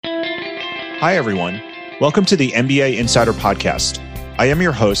Hi, everyone. Welcome to the MBA Insider Podcast. I am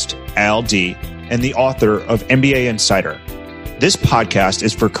your host, Al D., and the author of MBA Insider. This podcast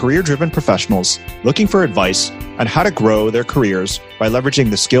is for career-driven professionals looking for advice on how to grow their careers by leveraging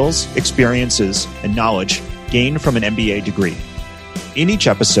the skills, experiences, and knowledge gained from an MBA degree. In each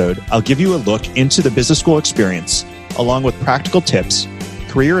episode, I'll give you a look into the business school experience, along with practical tips,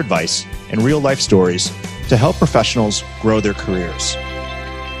 career advice, and real-life stories to help professionals grow their careers.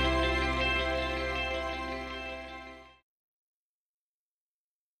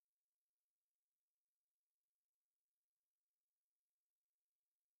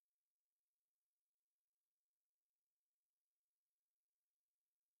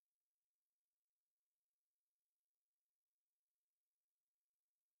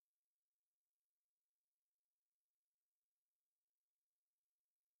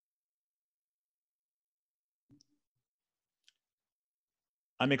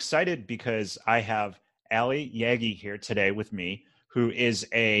 I'm excited because I have Ali Yagi here today with me, who is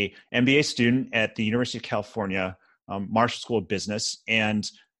a MBA student at the University of California, Marshall School of Business. And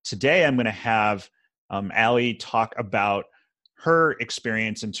today I'm going to have Ali talk about her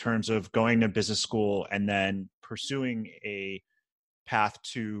experience in terms of going to business school and then pursuing a path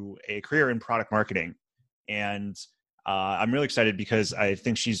to a career in product marketing. And I'm really excited because I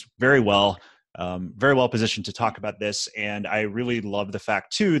think she's very well positioned to talk about this. And I really love the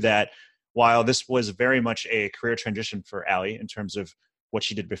fact too that while this was very much a career transition for Ali in terms of what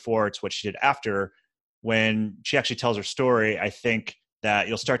she did before to what she did after, when she actually tells her story, I think that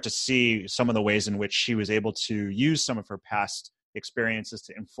you'll start to see some of the ways in which she was able to use some of her past experiences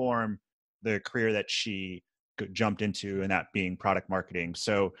to inform the career that she jumped into, and that being product marketing.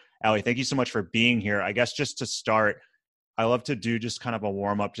 So Ali, thank you so much for being here. I guess just to start, I love to do just kind of a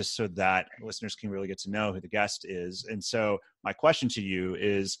warm up just so that listeners can really get to know who the guest is. And so my question to you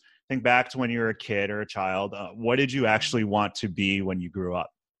is, think back to when you were a kid or a child. What did you actually want to be when you grew up?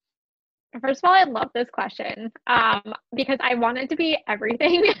 First of all, I love this question because I wanted to be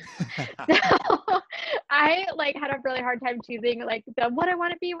everything. So I had a really hard time choosing what I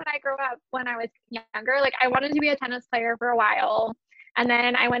want to be when I grow up. When I was younger, I wanted to be a tennis player for a while, and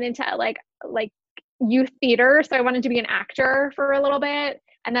then I went into like youth theater, so I wanted to be an actor for a little bit,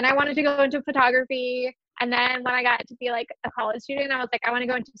 and then I wanted to go into photography. And then when I got to be a college student, I was like, I want to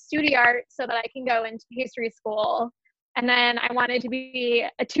go into studio art so that I can go into history school. And then I wanted to be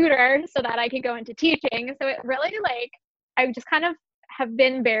a tutor so that I could go into teaching. So it really I just kind of have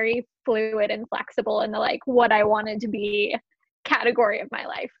been very fluid and flexible in the what I wanted to be category of my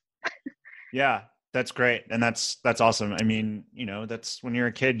life. Yeah, that's great. And that's awesome. I mean, that's when you're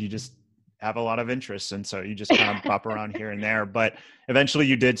a kid, you just have a lot of interests. And so you just kind of bop around here and there, but eventually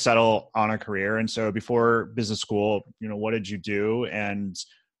you did settle on a career. And so before business school, what did you do? And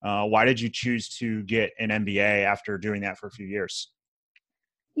why did you choose to get an MBA after doing that for a few years?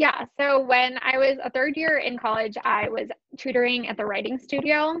 Yeah. So when I was a third year in college, I was tutoring at the writing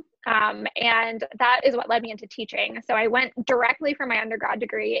studio. And that is what led me into teaching. So I went directly from my undergrad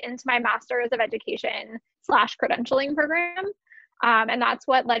degree into my master's of education / credentialing program. And that's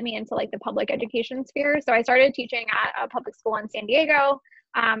what led me into the public education sphere. So I started teaching at a public school in San Diego.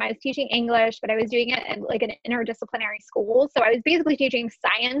 I was teaching English, but I was doing it in an interdisciplinary school. So I was basically teaching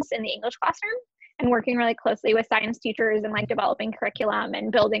science in the English classroom and working really closely with science teachers and developing curriculum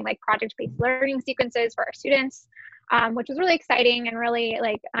and building project-based learning sequences for our students, which was really exciting and really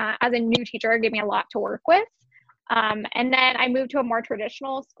as a new teacher, it gave me a lot to work with. And then I moved to a more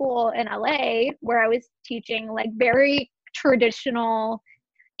traditional school in LA where I was teaching very traditional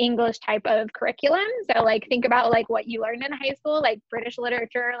English type of curriculum. So think about what you learned in high school, British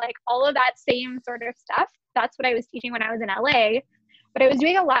literature, all of that same sort of stuff. That's what I was teaching when I was in LA, but I was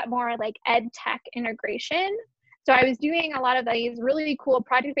doing a lot more ed tech integration. So I was doing a lot of these really cool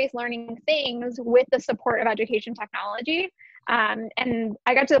project-based learning things with the support of education technology. And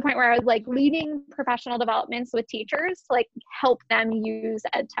I got to the point where I was leading professional developments with teachers to help them use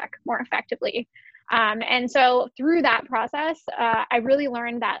ed tech more effectively. And so through that process, I really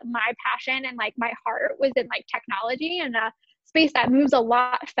learned that my passion and my heart was in technology and a space that moves a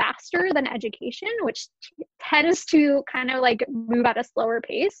lot faster than education, which tends to kind of move at a slower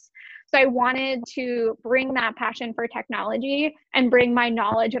pace. So I wanted to bring that passion for technology and bring my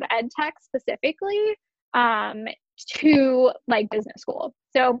knowledge of ed tech specifically to business school.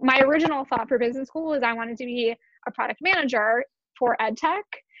 So my original thought for business school was I wanted to be a product manager for ed tech,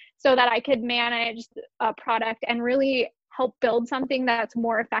 so that I could manage a product and really help build something that's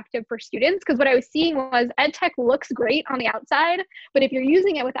more effective for students. Because what I was seeing was ed tech looks great on the outside, but if you're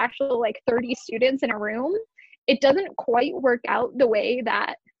using it with actual 30 students in a room, it doesn't quite work out the way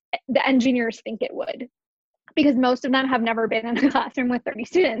that the engineers think it would, because most of them have never been in a classroom with 30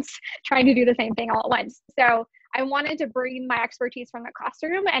 students trying to do the same thing all at once. So I wanted to bring my expertise from the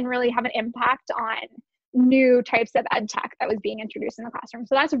classroom and really have an impact on new types of ed tech that was being introduced in the classroom.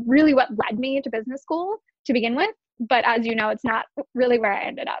 So that's really what led me to business school to begin with. But as you know, it's not really where I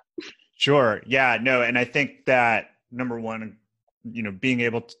ended up. Sure. Yeah, no. And I think that number one, being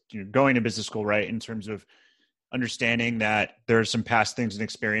able to, going to business school, right, in terms of understanding that there are some past things and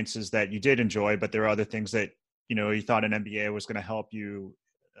experiences that you did enjoy, but there are other things that, you thought an MBA was going to help you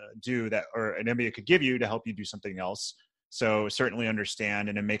do that, or an MBA could give you to help you do something else. So certainly understand,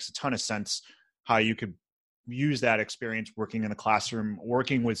 and it makes a ton of sense how you could use that experience working in the classroom,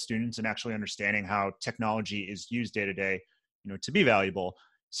 working with students, and actually understanding how technology is used day to day, to be valuable.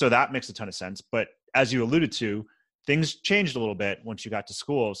 So that makes a ton of sense. But as you alluded to, things changed a little bit once you got to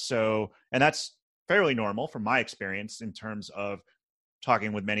school. So, and that's fairly normal from my experience in terms of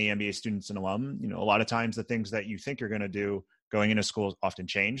talking with many MBA students and alum. A lot of times the things that you think you're going to do going into school often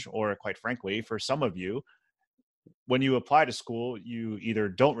change, or quite frankly, for some of you, when you apply to school, you either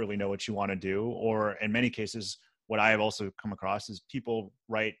don't really know what you want to do, or in many cases, what I have also come across is people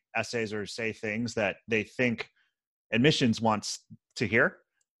write essays or say things that they think admissions wants to hear.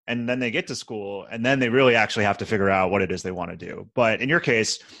 And then they get to school and then they really actually have to figure out what it is they want to do. But in your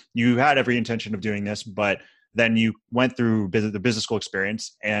case, you had every intention of doing this, but then you went through the business school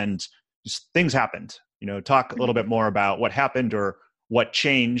experience and just things happened. Talk a little bit more about what happened or what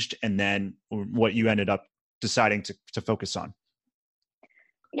changed, and then what you ended up deciding to focus on.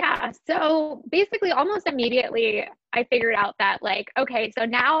 Yeah. So basically almost immediately I figured out that okay, so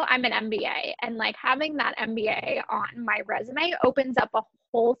now I'm an MBA, and having that MBA on my resume opens up a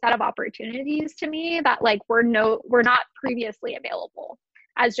whole set of opportunities to me that were not previously available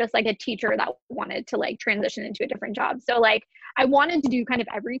as just a teacher that wanted to transition into a different job. So I wanted to do kind of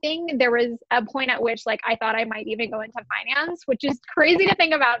everything. There was a point at which I thought I might even go into finance, which is crazy to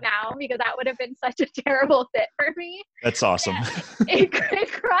think about now because that would have been such a terrible fit for me. That's awesome. It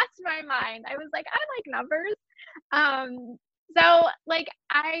crossed my mind. I was I like numbers. So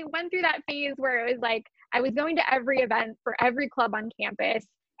I went through that phase where it was I was going to every event for every club on campus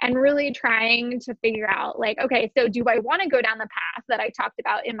and really trying to figure out okay, so do I want to go down the path that I talked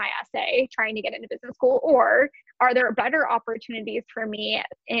about in my essay, trying to get into business school, or are there better opportunities for me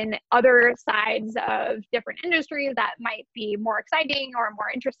in other sides of different industries that might be more exciting or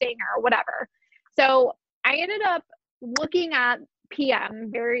more interesting or whatever? So I ended up looking at PM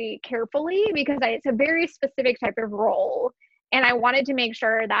very carefully because it's a very specific type of role. And I wanted to make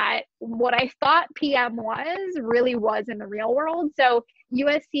sure that what I thought PM was really was in the real world. So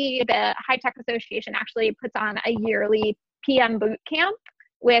USC, the High Tech Association, actually puts on a yearly PM boot camp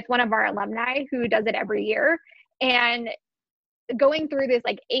with one of our alumni who does it every year. And going through this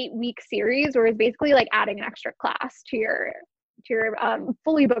 8-week series, where it's basically adding an extra class to your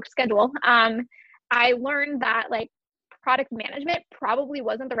fully booked schedule, I learned that product management probably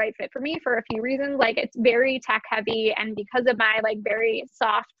wasn't the right fit for me for a few reasons. It's very tech heavy, and because of my very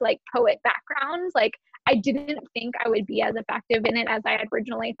soft poet background, I didn't think I would be as effective in it as I had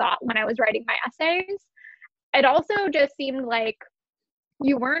originally thought when I was writing my essays. It also just seemed like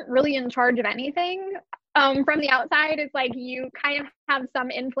you weren't really in charge of anything. From the outside, it's you kind of have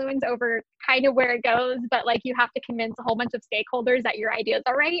some influence over kind of where it goes, but you have to convince a whole bunch of stakeholders that your ideas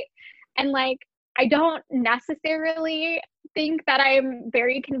are right. And I don't necessarily think that I'm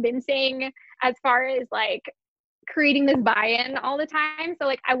very convincing as far as creating this buy-in all the time.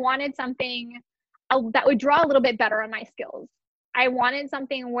 So I wanted something that would draw a little bit better on my skills. I wanted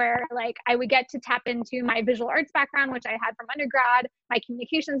something where I would get to tap into my visual arts background, which I had from undergrad, my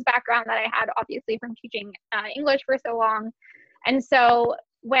communications background that I had obviously from teaching English for so long. And so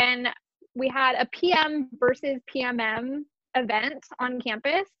when we had a PM versus PMM event on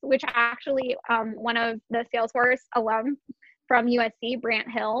campus, which actually one of the Salesforce alum from USC,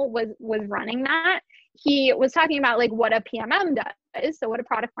 Brant Hill, was running that. He was talking about what a PMM does, so what a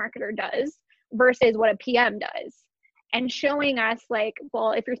product marketer does versus what a PM does, and showing us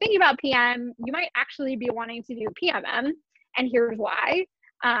well, if you're thinking about PM, you might actually be wanting to do PMM, and here's why.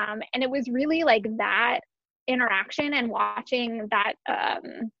 And it was really that interaction and watching that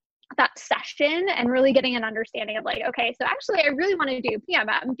session and really getting an understanding of okay, so actually I really want to do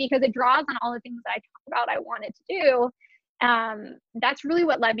PMM because it draws on all the things that I talked about I wanted to do. That's really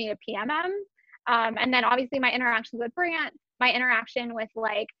what led me to PMM. And then obviously my interactions with Brant, my interaction with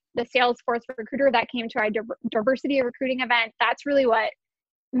the Salesforce recruiter that came to our diversity recruiting event, that's really what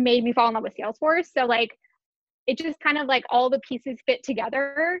made me fall in love with Salesforce. So it just kind of all the pieces fit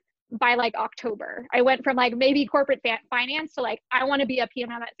together by like October. I went from like maybe corporate finance to like, I want to be a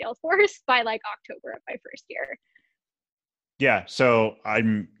PMM at Salesforce by like October of my first year. Yeah. So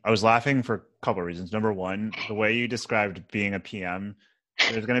I was laughing for a couple of reasons. Number one, the way you described being a PM,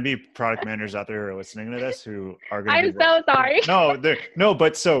 there's going to be product managers out there who are listening to this who are going to I'm so sorry.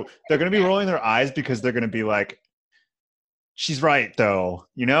 but so they're going to be rolling their eyes because they're going to be like, she's right though,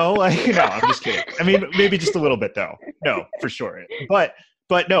 like, no, I'm just kidding. I mean, maybe just a little bit though. No, for sure. But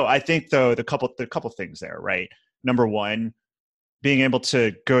no, I think though, the couple things there, right? Number one, being able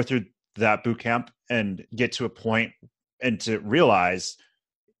to go through that boot camp and get to a point and to realize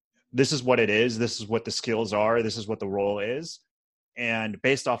this is what it is. This is what the skills are. This is what the role is. And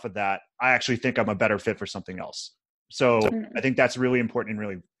based off of that, I actually think I'm a better fit for something else. So I think that's really important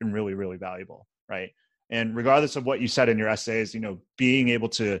and really, really valuable. Right. And regardless of what you said in your essays, being able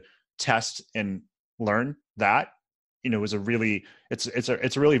to test and learn that, is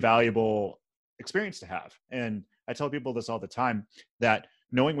it's a really valuable experience to have. And I tell people this all the time, that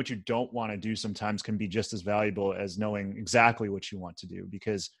knowing what you don't want to do sometimes can be just as valuable as knowing exactly what you want to do,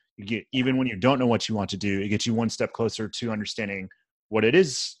 because even when you don't know what you want to do, it gets you one step closer to understanding what it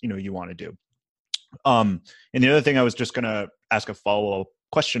is, you want to do. And the other thing I was just going to ask a follow-up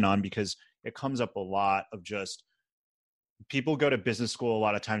question on, because it comes up a lot, of just people go to business school a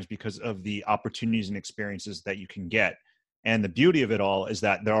lot of times because of the opportunities and experiences that you can get. And the beauty of it all is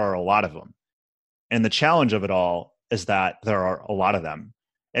that there are a lot of them. And the challenge of it all is that there are a lot of them.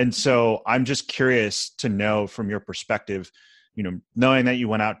 And so I'm just curious to know from your perspective, knowing that you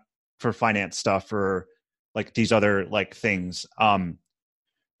went out for finance stuff or like these other like things,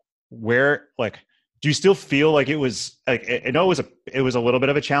 where like, do you still feel like it was like, I know it was a little bit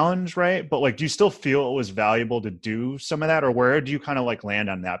of a challenge, right? But like, do you still feel it was valuable to do some of that, or where do you kind of like land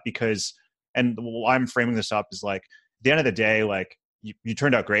on that? Because, and why I'm framing this up is like, at the end of the day, like you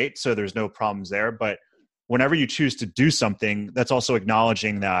turned out great, so there's no problems there. But whenever you choose to do something, that's also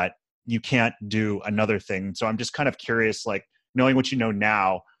acknowledging that you can't do another thing. So I'm just kind of curious, like knowing what you know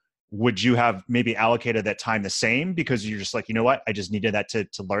now, would you have maybe allocated that time the same because you're just like, you know what, I just needed that to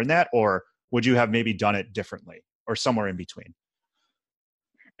learn that? Or would you have maybe done it differently or somewhere in between?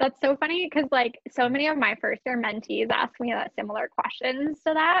 That's so funny because like so many of my first year mentees ask me that similar questions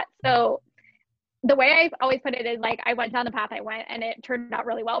to that. So the way I've always put it is like, I went down the path I went and it turned out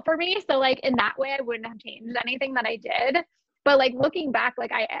really well for me. So like in that way, I wouldn't have changed anything that I did. But like looking back,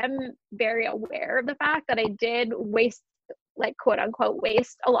 like I am very aware of the fact that I did waste, like quote unquote,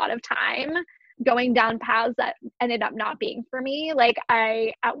 waste a lot of time going down paths that ended up not being for me. Like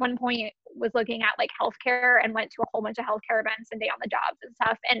I, at one point was looking at like healthcare and went to a whole bunch of healthcare events and day on the jobs and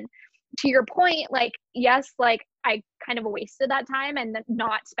stuff. And to your point, like, yes, like I kind of wasted that time and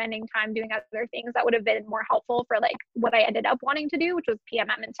not spending time doing other things that would have been more helpful for like what I ended up wanting to do, which was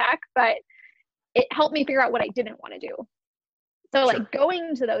PMM and tech, but it helped me figure out what I didn't want to do. So Sure. like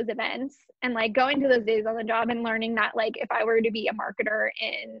going to those events and like going to those days on the job and learning that like if I were to be a marketer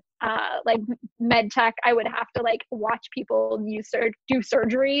in like med tech, I would have to like watch people do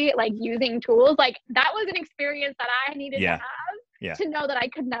surgery, like using tools. Like that was an experience that I needed to have to know that I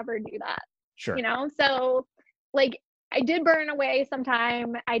could never do that. Sure. So like I did burn away some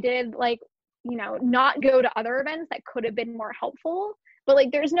time. I did like, not go to other events that could have been more helpful. But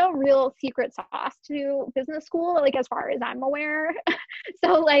like, there's no real secret sauce to business school, like as far as I'm aware.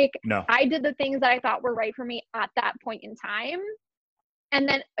 So like, no. I did the things that I thought were right for me at that point in time. And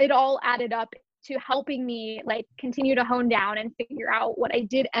then it all added up to helping me like continue to hone down and figure out what I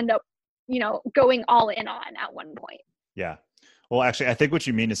did end up, going all in on at one point. Yeah. Well, actually, I think what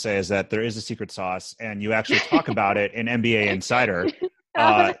you mean to say is that there is a secret sauce, and you actually talk about it in MBA Insider.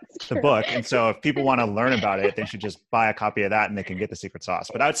 The book. And so if people want to learn about it, they should just buy a copy of that and they can get the secret sauce.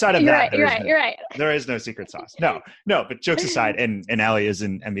 But outside of that, you're right. There is no secret sauce. No, but jokes aside, and Allie is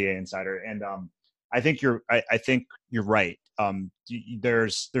an MBA Insider. And I think you're right.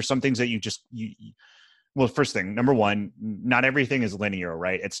 There's some things that well, first thing, number one, not everything is linear,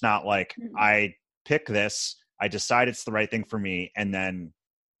 right? It's not like I pick this, I decide it's the right thing for me, and then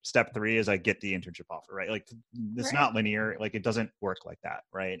step 3 is I get the internship offer, right? Like it's not linear. Like it doesn't work like that.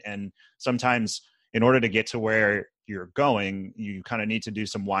 Right. And sometimes in order to get to where you're going, you kind of need to do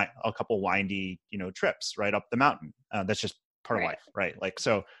a couple windy, trips right up the mountain. That's just part of life. Right. Like,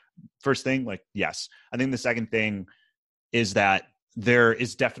 so first thing, like, yes. I think the second thing is that there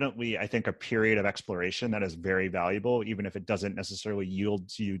is definitely, I think, a period of exploration that is very valuable, even if it doesn't necessarily yield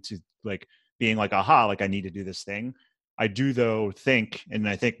to you to like being like, aha, like I need to do this thing. I do though think, and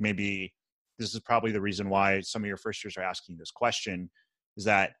I think maybe this is probably the reason why some of your first years are asking this question, is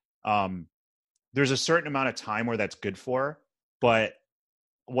that there's a certain amount of time where that's good for, but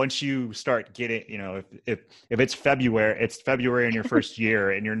once you start getting, if it's February in your first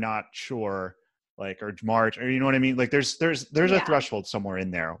year and you're not sure, like, or March, or you know what I mean? Like there's a threshold somewhere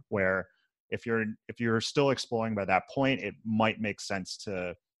in there where if you're still exploring by that point, it might make sense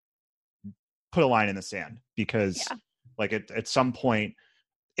to put a line in the sand, because like at some point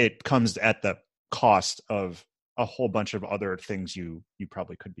it comes at the cost of a whole bunch of other things you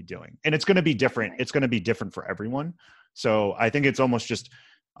probably could be doing. And it's going to be different. It's going to be different for everyone. So I think it's almost just,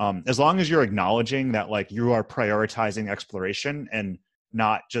 as long as you're acknowledging that, like, you are prioritizing exploration and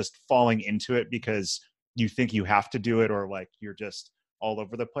not just falling into it because you think you have to do it, or like you're just all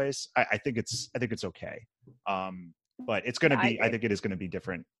over the place. I think it's okay. But it's going to be, I think it is going to be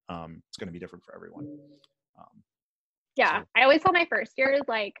different. It's going to be different for everyone. So. I always tell my first years,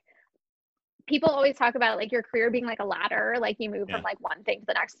 like, people always talk about like your career being like a ladder, like you move from like one thing to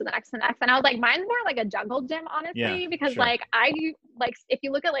the next to the next to the next. And I was like, mine's more like a jungle gym, honestly, because like if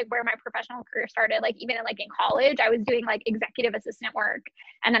you look at like where my professional career started, like even in college, I was doing like executive assistant work,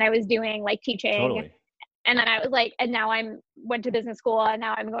 and then I was doing like teaching. Totally. And then I was like, and now went to business school, and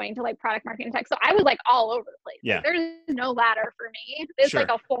now I'm going to like product marketing tech. So I was like all over the place. Yeah. Like, there's no ladder for me. It's like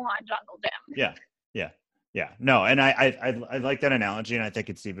a full on jungle gym. Yeah. Yeah, no, and I like that analogy, and I think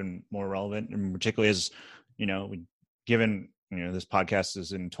it's even more relevant, and particularly as, given this podcast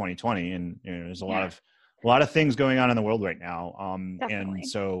is in 2020, and there's a lot of things going on in the world right now, and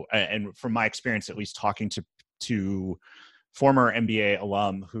so, and from my experience, at least talking to former MBA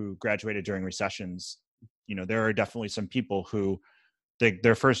alum who graduated during recessions, there are definitely some people who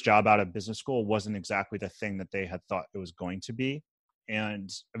their first job out of business school wasn't exactly the thing that they had thought it was going to be.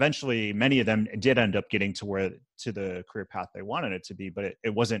 And eventually many of them did end up getting to the career path they wanted it to be, but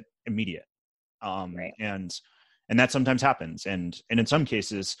it wasn't immediate. And that sometimes happens. And in some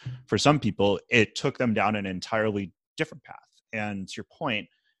cases, for some people, it took them down an entirely different path. And to your point,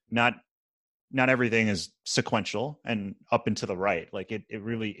 not everything is sequential and up and to the right. Like it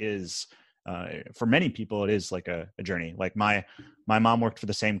really is, for many people, it is like a journey. Like my mom worked for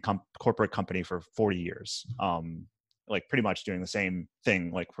the same corporate company for 40 years. Like pretty much doing the same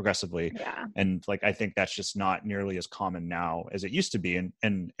thing, like progressively. Yeah. And like, I think that's just not nearly as common now as it used to be. And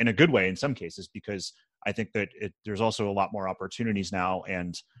in a good way, in some cases, because I think that there's also a lot more opportunities now,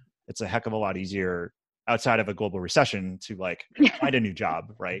 and it's a heck of a lot easier outside of a global recession to like find a new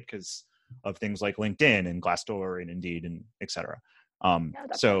job, right? Because of things like LinkedIn and Glassdoor and Indeed and et cetera.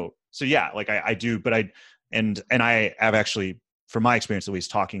 So yeah, like I do, but I have actually, from my experience, at least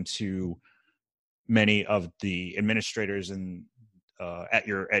talking to many of the administrators at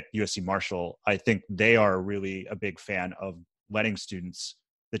USC Marshall, I think they are really a big fan of letting students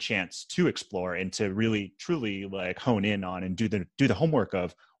the chance to explore and to really truly like hone in on and do the homework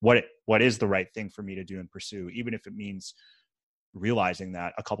of what is the right thing for me to do and pursue, even if it means realizing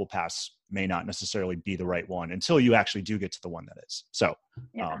that a couple paths may not necessarily be the right one until you actually do get to the one that is. So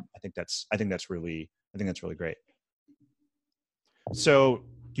I think that's really great. So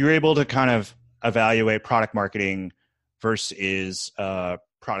you're able to kind of evaluate product marketing versus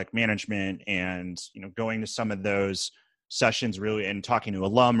product management, and going to some of those sessions really and talking to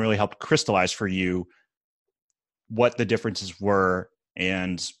alum really helped crystallize for you what the differences were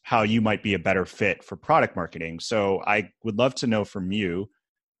and how you might be a better fit for product marketing. So I would love to know from you,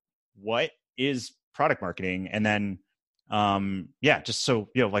 what is product marketing? And then just so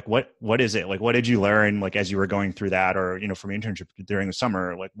like what is it? Like what did you learn like as you were going through that, or from your internship during the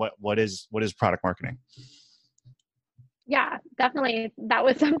summer? Like what is product marketing? Yeah, definitely. That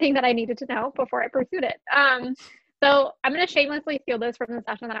was something that I needed to know before I pursued it. So I'm going to shamelessly steal this from the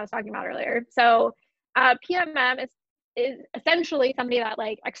session that I was talking about earlier. So PMM is essentially somebody that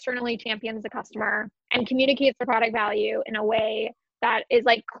like externally champions the customer and communicates the product value in a way that is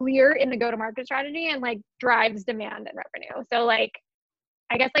like clear in the go-to-market strategy and like drives demand and revenue. So like,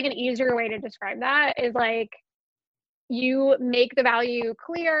 I guess like an easier way to describe that is like you make the value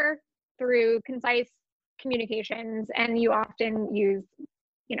clear through concise communications, and you often use,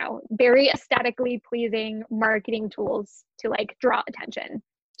 very aesthetically pleasing marketing tools to like draw attention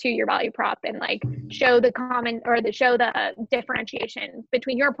to your value prop and like show the differentiation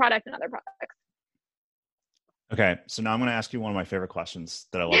between your product and other products. Okay, so now I'm going to ask you one of my favorite questions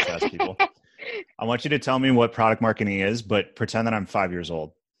that I love to ask people. I want you to tell me what product marketing is, but pretend that I'm 5 years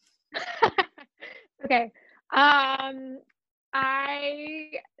old. Okay. I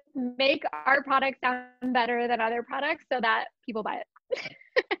make our product sound better than other products so that people buy it.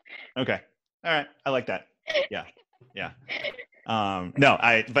 Okay. All right. I like that. Yeah.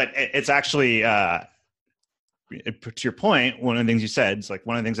 But it's actually, to your point, one of the things you said is like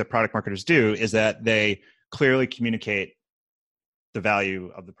one of the things that product marketers do is that they clearly communicate the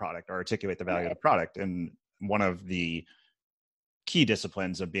value of the product or articulate the value of the product. And one of the key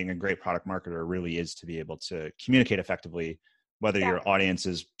disciplines of being a great product marketer really is to be able to communicate effectively, whether your audience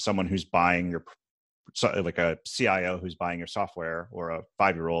is someone who's buying your, like a CIO who's buying your software, or a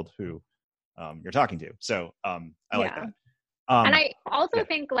 5-year-old who you're talking to. So I like that. And I also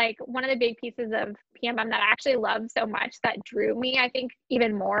think like one of the big pieces of PMM that I actually love so much that drew me, I think,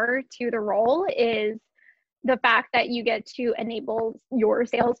 even more to the role is the fact that you get to enable your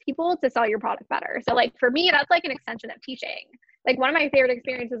salespeople to sell your product better. So like for me, that's like an extension of teaching. Like one of my favorite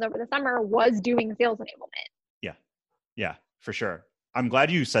experiences over the summer was doing sales enablement. Yeah. Yeah, for sure. I'm glad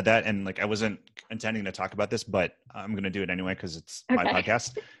you said that. And like, I wasn't intending to talk about this, but I'm going to do it anyway, because it's my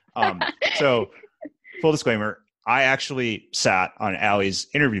podcast. So full disclaimer, I actually sat on Allie's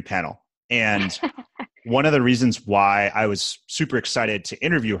interview panel. And one of the reasons why I was super excited to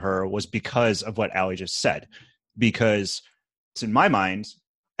interview her was because of what Allie just said. Because it's in my mind,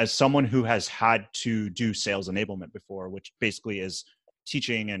 as someone who has had to do sales enablement before, which basically is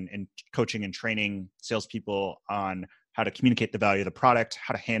teaching and coaching and training salespeople on how to communicate the value of the product,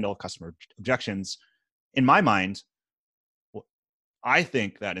 how to handle customer objections. In my mind, I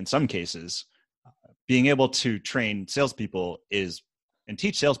think that in some cases, being able to train salespeople and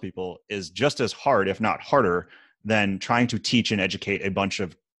teach salespeople is just as hard, if not harder, than trying to teach and educate a bunch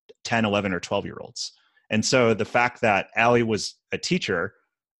of 10, 11, or 12-year-olds. And so the fact that Allie was a teacher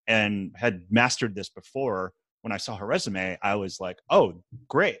and had mastered this before, when I saw her resume, I was like, oh,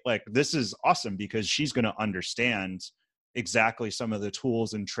 great. Like, this is awesome, because she's going to understand exactly some of the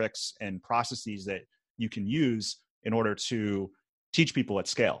tools and tricks and processes that you can use in order to teach people at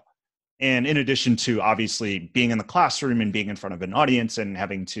scale. And in addition to obviously being in the classroom and being in front of an audience and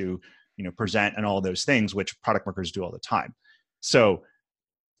having to, present and all those things, which product marketers do all the time. So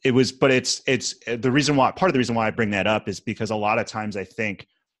it's the reason why, part of the reason why I bring that up is because a lot of times I think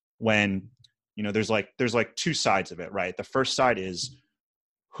when, there's like two sides of it, right? The first side is,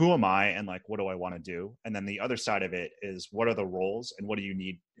 who am I and like, what do I want to do? And then the other side of it is, what are the roles and what do you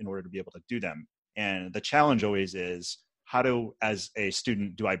need in order to be able to do them? And the challenge always is, as a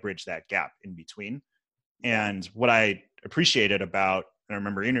student, do I bridge that gap in between? And what I appreciated about, and I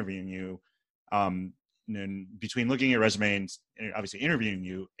remember interviewing you, and between looking at your resume and obviously interviewing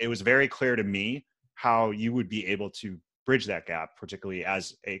you, it was very clear to me how you would be able to bridge that gap, particularly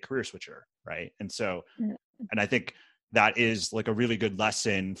as a career switcher, right? And so, and I think that is like a really good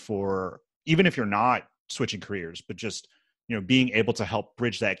lesson for, even if you're not switching careers, but just being able to help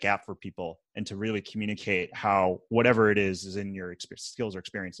bridge that gap for people and to really communicate how whatever it is in your skills or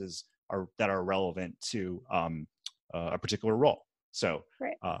experiences that are relevant to a particular role. So,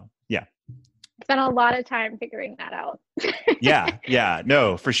 yeah. Spent a lot of time figuring that out. Yeah,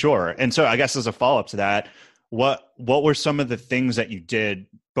 no, for sure. And so I guess as a follow-up to that, what were some of the things that you did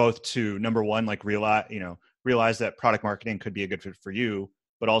both to, number one, like realize that product marketing could be a good fit for you,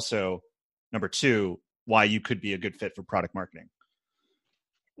 but also number two, why you could be a good fit for product marketing?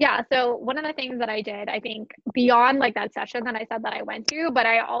 Yeah. So one of the things that I did, I think beyond like that session that I said that I went to, but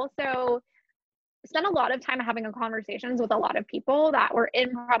I also spent a lot of time having conversations with a lot of people that were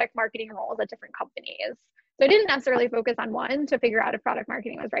in product marketing roles at different companies. So I didn't necessarily focus on one to figure out if product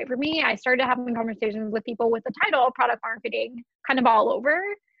marketing was right for me. I started having conversations with people with the title of product marketing kind of all over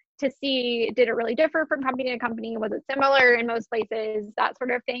to see, did it really differ from company to company? Was it similar in most places? That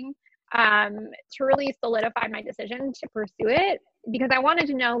sort of thing. To really solidify my decision to pursue it, because I wanted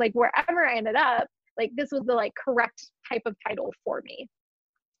to know, like, wherever I ended up, like this was the like correct type of title for me.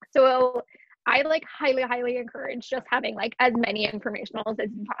 So I like highly encourage just having like as many informationals as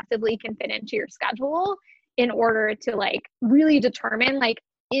you possibly can fit into your schedule in order to like really determine like,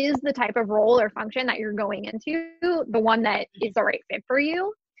 is the type of role or function that you're going into the one that is the right fit for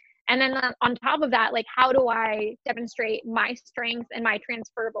you? And then on top of that, like, how do I demonstrate my strengths and my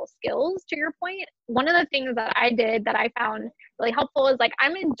transferable skills? To your point, one of the things that I did that I found really helpful is like,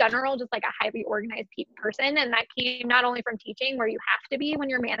 I'm in general just like a highly organized person. And that came not only from teaching, where you have to be when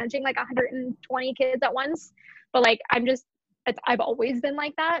you're managing like 120 kids at once, but like, I've always been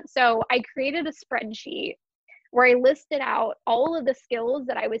like that. So I created a spreadsheet where I listed out all of the skills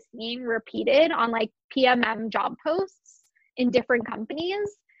that I was seeing repeated on like PMM job posts in different companies.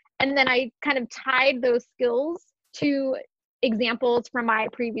 And then I kind of tied those skills to examples from my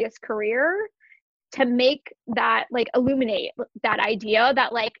previous career to make that like illuminate that idea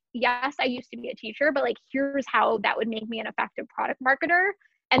that like, yes, I used to be a teacher, but like, here's how that would make me an effective product marketer.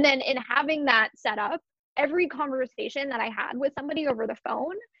 And then in having that set up, every conversation that I had with somebody over the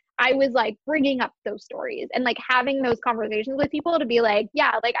phone, I was like bringing up those stories and like having those conversations with people to be like,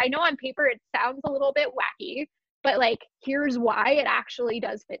 yeah, like I know on paper it sounds a little bit wacky, but like, here's why it actually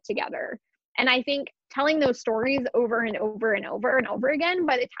does fit together. And I think telling those stories over and over and over and over again,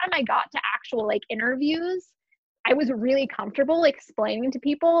 by the time I got to actual like interviews, I was really comfortable explaining to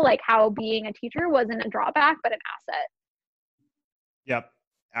people like how being a teacher wasn't a drawback, but an asset. Yep.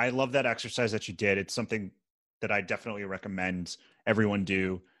 I love that exercise that you did. It's something that I definitely recommend everyone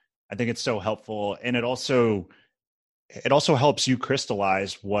do. I think it's so helpful. And it also helps you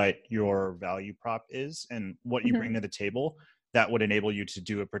crystallize what your value prop is and what you bring to the table that would enable you to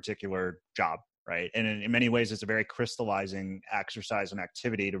do a particular job, right? And in many ways, it's a very crystallizing exercise and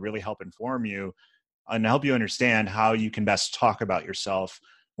activity to really help inform you and help you understand how you can best talk about yourself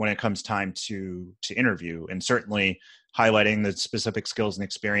when it comes time to interview, and certainly highlighting the specific skills and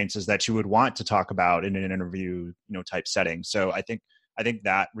experiences that you would want to talk about in an interview, type setting. So I think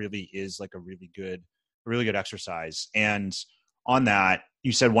that really is like a really good exercise. And on that,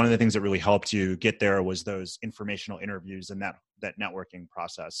 you said one of the things that really helped you get there was those informational interviews and that networking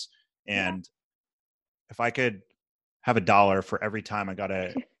process. And if I could have $1 for every time I got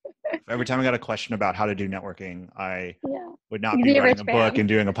a question about how to do networking, I would not be writing a book and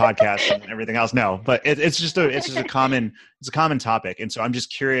doing a podcast and everything else. No, but it's just a common topic. And so I'm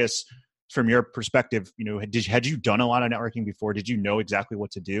just curious, from your perspective, had you done a lot of networking before? Did you know exactly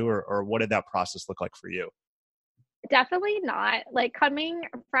what to do, or what did that process look like for you? Definitely not. Like, coming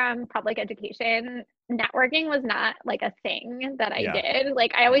from public education, networking was not like a thing that I did.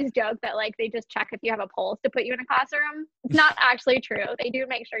 Like, I always joke that like they just check if you have a pulse to put you in a classroom. It's not actually true. They do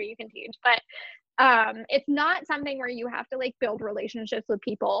make sure you can teach, but it's not something where you have to like build relationships with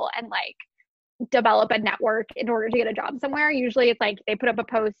people and like develop a network in order to get a job somewhere. Usually it's like they put up a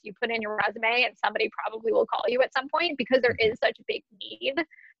post, you put in your resume, and somebody probably will call you at some point because there is such a big need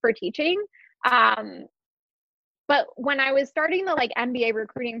for teaching. But when I was starting the like MBA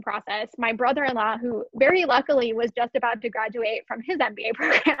recruiting process, my brother-in-law, who very luckily was just about to graduate from his MBA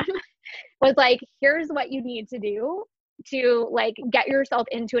program, was like, here's what you need to do to like get yourself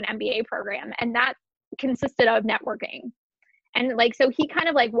into an MBA program. And that consisted of networking. And like, so he kind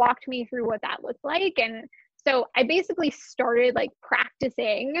of like walked me through what that looked like. And so I basically started like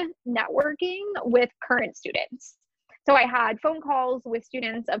practicing networking with current students. So I had phone calls with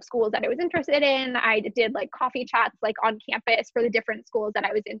students of schools that I was interested in. I did like coffee chats like on campus for the different schools that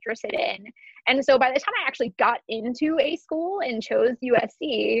I was interested in. And so by the time I actually got into a school and chose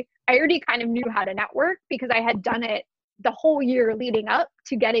USC, I already kind of knew how to network because I had done it the whole year leading up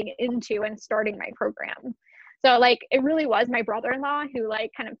to getting into and starting my program. So like, it really was my brother-in-law who like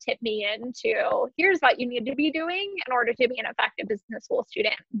kind of tipped me into, here's what you need to be doing in order to be an effective business school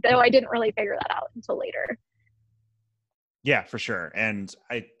student, though I didn't really figure that out until later. Yeah, for sure. And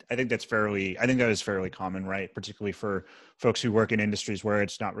I think that is fairly common, right? Particularly for folks who work in industries where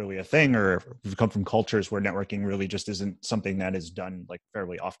it's not really a thing, or who come from cultures where networking really just isn't something that is done like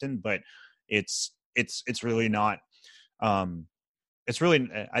fairly often. But it's really not, I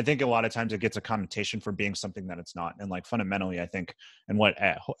think a lot of times it gets a connotation for being something that it's not. And like fundamentally, I think, and what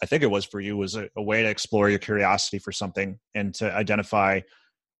I think it was for you was a way to explore your curiosity for something and to identify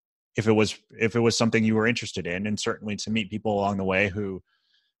if it was something you were interested in, and certainly to meet people along the way who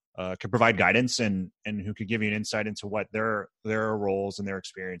could provide guidance and who could give you an insight into what their roles and their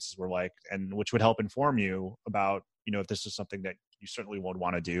experiences were like, and which would help inform you about, if this is something that you certainly would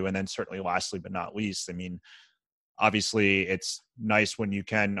want to do. And then certainly lastly, but not least, I mean, obviously it's nice when you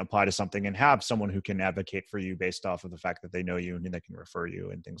can apply to something and have someone who can advocate for you based off of the fact that they know you and they can refer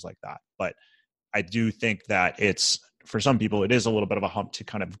you and things like that. But I do think that for some people, it is a little bit of a hump to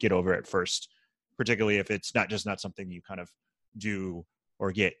kind of get over at first, particularly if it's not something you kind of do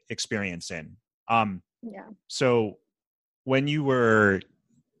or get experience in. So when you were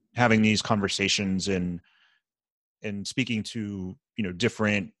having these conversations and speaking to,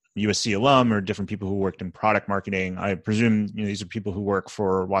 different USC alum or different people who worked in product marketing, I presume, these are people who work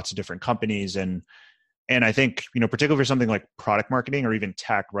for lots of different companies. And I think, particularly for something like product marketing or even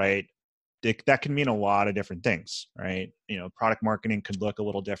tech, right? That can mean a lot of different things, right? Product marketing could look a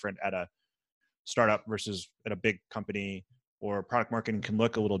little different at a startup versus at a big company, or product marketing can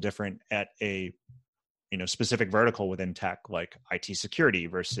look a little different at a, specific vertical within tech, like IT security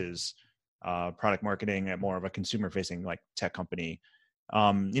versus product marketing at more of a consumer facing like tech company.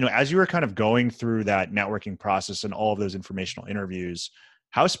 As you were kind of going through that networking process and all of those informational interviews,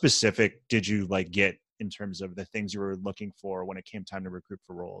 how specific did you like get in terms of the things you were looking for when it came time to recruit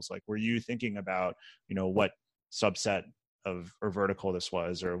for roles? Like, were you thinking about, what subset of or vertical this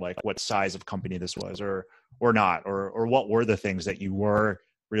was, or like what size of company this was, or not, or what were the things that you were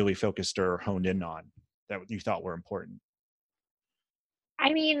really focused or honed in on that you thought were important?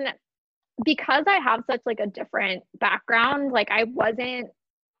 I mean, because I have such like a different background, like I wasn't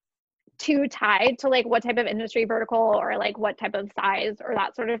too tied to like what type of industry vertical or like what type of size or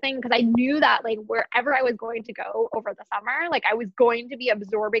that sort of thing, because I knew that like wherever I was going to go over the summer, like I was going to be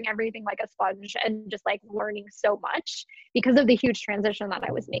absorbing everything like a sponge and just like learning so much because of the huge transition that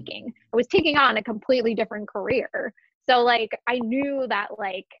I was making. I was taking on a completely different career. So like I knew that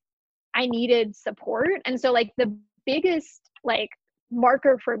like I needed support. And so like the biggest like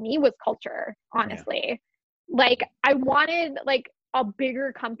marker for me was culture, Yeah. honestly. Like I wanted like a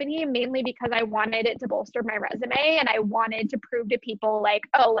bigger company mainly because I wanted it to bolster my resume and I wanted to prove to people like,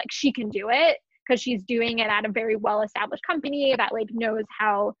 oh, like she can do it because she's doing it at a very well established company that like knows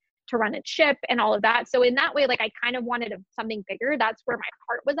how to run its ship and all of that. So in that way, like I kind of wanted something bigger. That's where my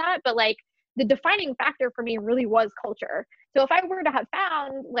heart was at. But like the defining factor for me really was culture. So if I were to have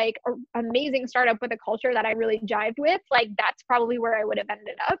found like an amazing startup with a culture that I really jived with, like that's probably where I would have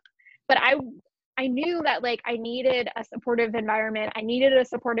ended up. But I knew that like I needed a supportive environment. I needed a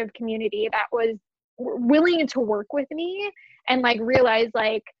supportive community that was willing to work with me and like realize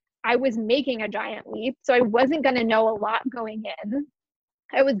like I was making a giant leap. So I wasn't going to know a lot going in.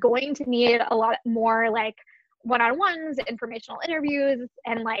 I was going to need a lot more like one-on-ones, informational interviews,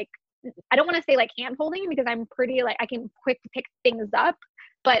 and like I don't want to say like hand holding because I'm pretty like I can quick pick things up,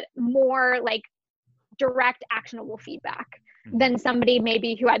 but more like direct actionable feedback than somebody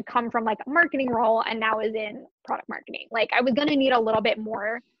maybe who had come from like a marketing role and now is in product marketing. Like I was going to need a little bit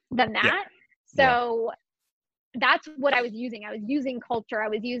more than Yeah. that. Yeah. So that's what I was using. I was using culture. I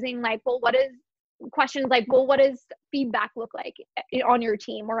was using like, well, what is questions like, well, what does feedback look like on your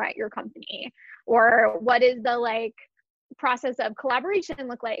team or at your company? Or what is the like process of collaboration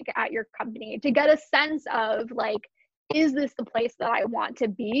look like at your company to get a sense of like, is this the place that I want to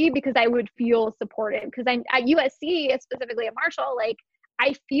be? Because I would feel supported. Because I'm at USC, specifically at Marshall, like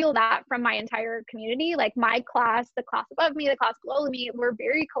I feel that from my entire community. Like my class, the class above me, the class below me, we're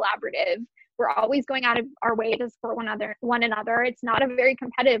very collaborative. We're always going out of our way to support one another. It's not a very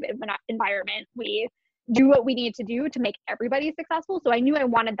competitive environment. We do what we need to do to make everybody successful. So I knew I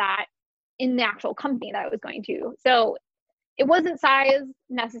wanted that in the actual company that I was going to. So it wasn't size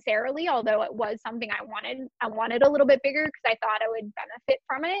necessarily, although it was something I wanted. I wanted a little bit bigger because I thought I would benefit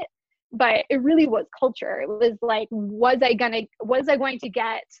from it. But it really was culture. It was like, was I going to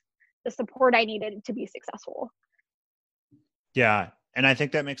get the support I needed to be successful? Yeah. And I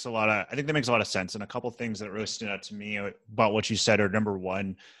think that makes a lot of sense. And a couple of things that really stood out to me about what you said are number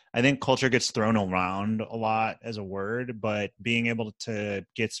one, I think culture gets thrown around a lot as a word, but being able to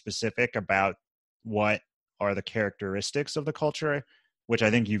get specific about what are the characteristics of the culture, which I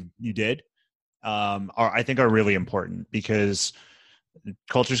think you did, I think are really important because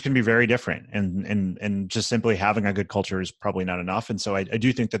cultures can be very different, and just simply having a good culture is probably not enough. And so I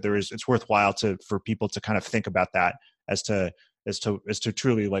do think that it's worthwhile for people to kind of think about that as to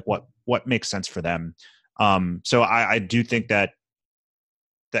truly like what makes sense for them. So I do think that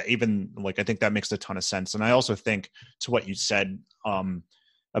even like I think that makes a ton of sense. And I also think to what you said,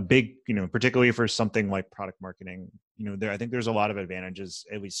 a big, particularly for something like product marketing, I think there's a lot of advantages,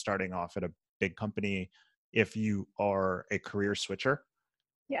 at least starting off at a big company, if you are a career switcher.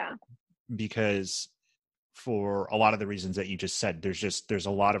 Yeah. Because for a lot of the reasons that you just said, there's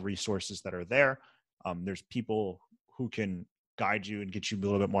a lot of resources that are there. There's people who can guide you and get you a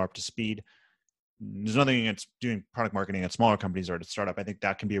little bit more up to speed. There's nothing against doing product marketing at smaller companies or at a startup. I think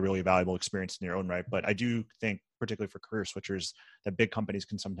that can be a really valuable experience in your own right. But I do think, particularly for career switchers, that big companies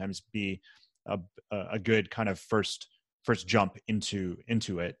can sometimes be a good kind of first jump into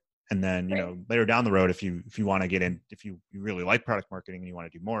it. And then, Right. later down the road, if you want to get in, if you really like product marketing and you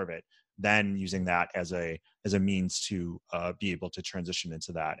want to do more of it, then using that as a means to be able to transition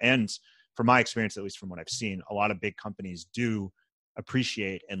into that. And from my experience, at least from what I've seen, a lot of big companies do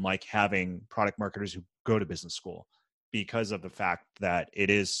appreciate and like having product marketers who go to business school because of the fact that it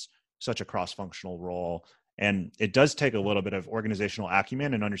is such a cross-functional role. And it does take a little bit of organizational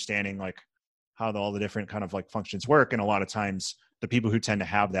acumen and understanding like how all the different kind of like functions work. And a lot of times the people who tend to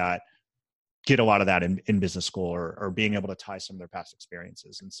have that get a lot of that in business school or being able to tie some of their past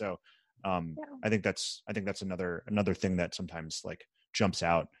experiences. And so Yeah. I think that's another thing that sometimes like jumps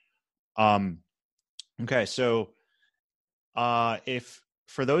out. Okay. So if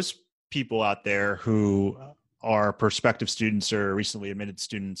for those people out there who are prospective students or recently admitted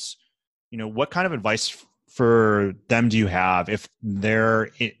students, what kind of advice for them do you have if they're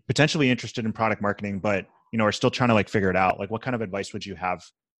potentially interested in product marketing, but are still trying to like figure it out? Like, what kind of advice would you have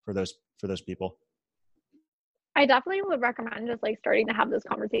for those people? I definitely would recommend just like starting to have those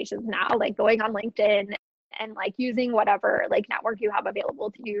conversations now, like going on LinkedIn and like using whatever like network you have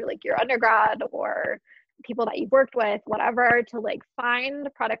available to you, like your undergrad or people that you've worked with, whatever, to like find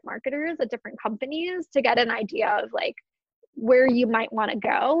product marketers at different companies to get an idea of like where you might want to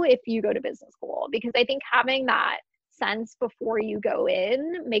go if you go to business school. Because I think having that sense before you go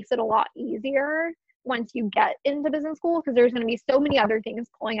in makes it a lot easier once you get into business school, because there's going to be so many other things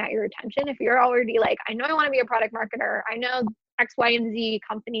pulling at your attention. If you're already like, I know I want to be a product marketer, I know X, Y, and Z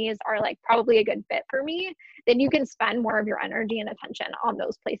companies are like probably a good fit for me, then you can spend more of your energy and attention on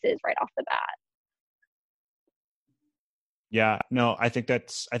those places right off the bat. Yeah, no, I think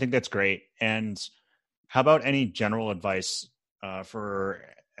that's great. And how about any general advice for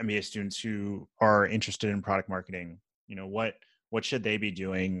MBA students who are interested in product marketing? You know, what should they be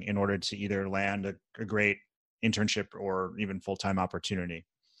doing in order to either land a great internship or even full-time opportunity?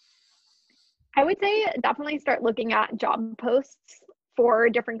 I would say definitely start looking at job posts for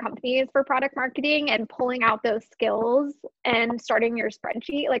different companies for product marketing and pulling out those skills and starting your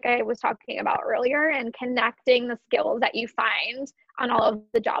spreadsheet like I was talking about earlier, and connecting the skills that you find on all of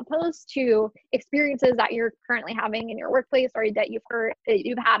the job posts to experiences that you're currently having in your workplace or that you've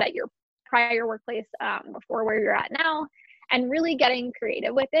had at your prior workplace before where you're at now, and really getting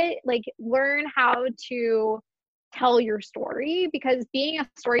creative with it. Like learn how to tell your story, because being a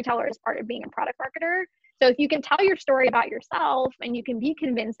storyteller is part of being a product marketer. So if you can tell your story about yourself and you can be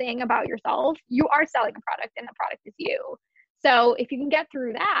convincing about yourself, you are selling a product and the product is you. So if you can get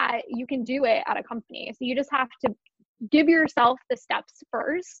through that, you can do it at a company. So you just have to give yourself the steps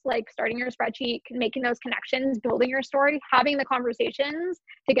first, like starting your spreadsheet, making those connections, building your story, having the conversations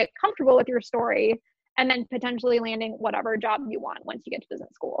to get comfortable with your story, and then potentially landing whatever job you want once you get to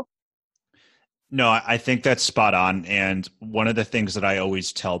business school. No, I think that's spot on. And one of the things that I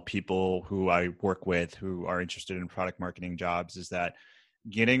always tell people who I work with who are interested in product marketing jobs is that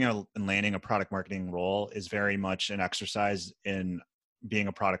getting and landing a product marketing role is very much an exercise in being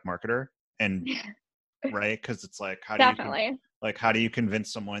a product marketer. And right, because it's like, how do you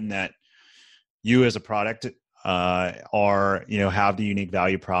convince someone that you as a product are, you know, have the unique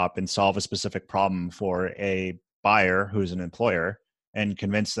value prop and solve a specific problem for a buyer who's an employer, and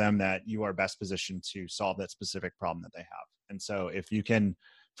convince them that you are best positioned to solve that specific problem that they have. And so if you can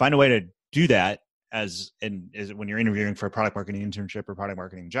find a way to do that when you're interviewing for a product marketing internship or product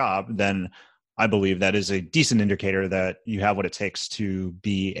marketing job, then I believe that is a decent indicator that you have what it takes to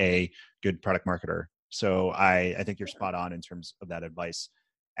be a good product marketer. So I think you're spot on in terms of that advice.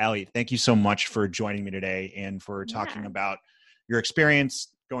 Allie, thank you so much for joining me today and for talking about your experience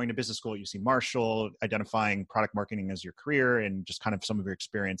going to business school at UC Marshall, identifying product marketing as your career, and just kind of some of your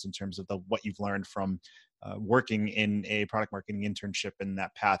experience in terms of what you've learned from working in a product marketing internship in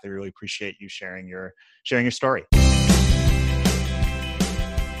that path. I really appreciate you sharing your story.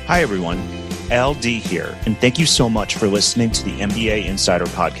 Hi, everyone. LD here, and thank you so much for listening to the MBA Insider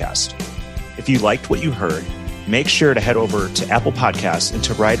Podcast. If you liked what you heard, make sure to head over to Apple Podcasts and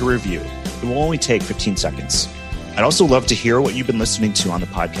to write a review. It will only take 15 seconds. I'd also love to hear what you've been listening to on the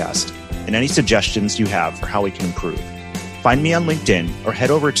podcast and any suggestions you have for how we can improve. Find me on LinkedIn or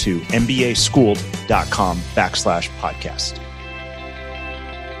head over to mbaschooled.com/podcast.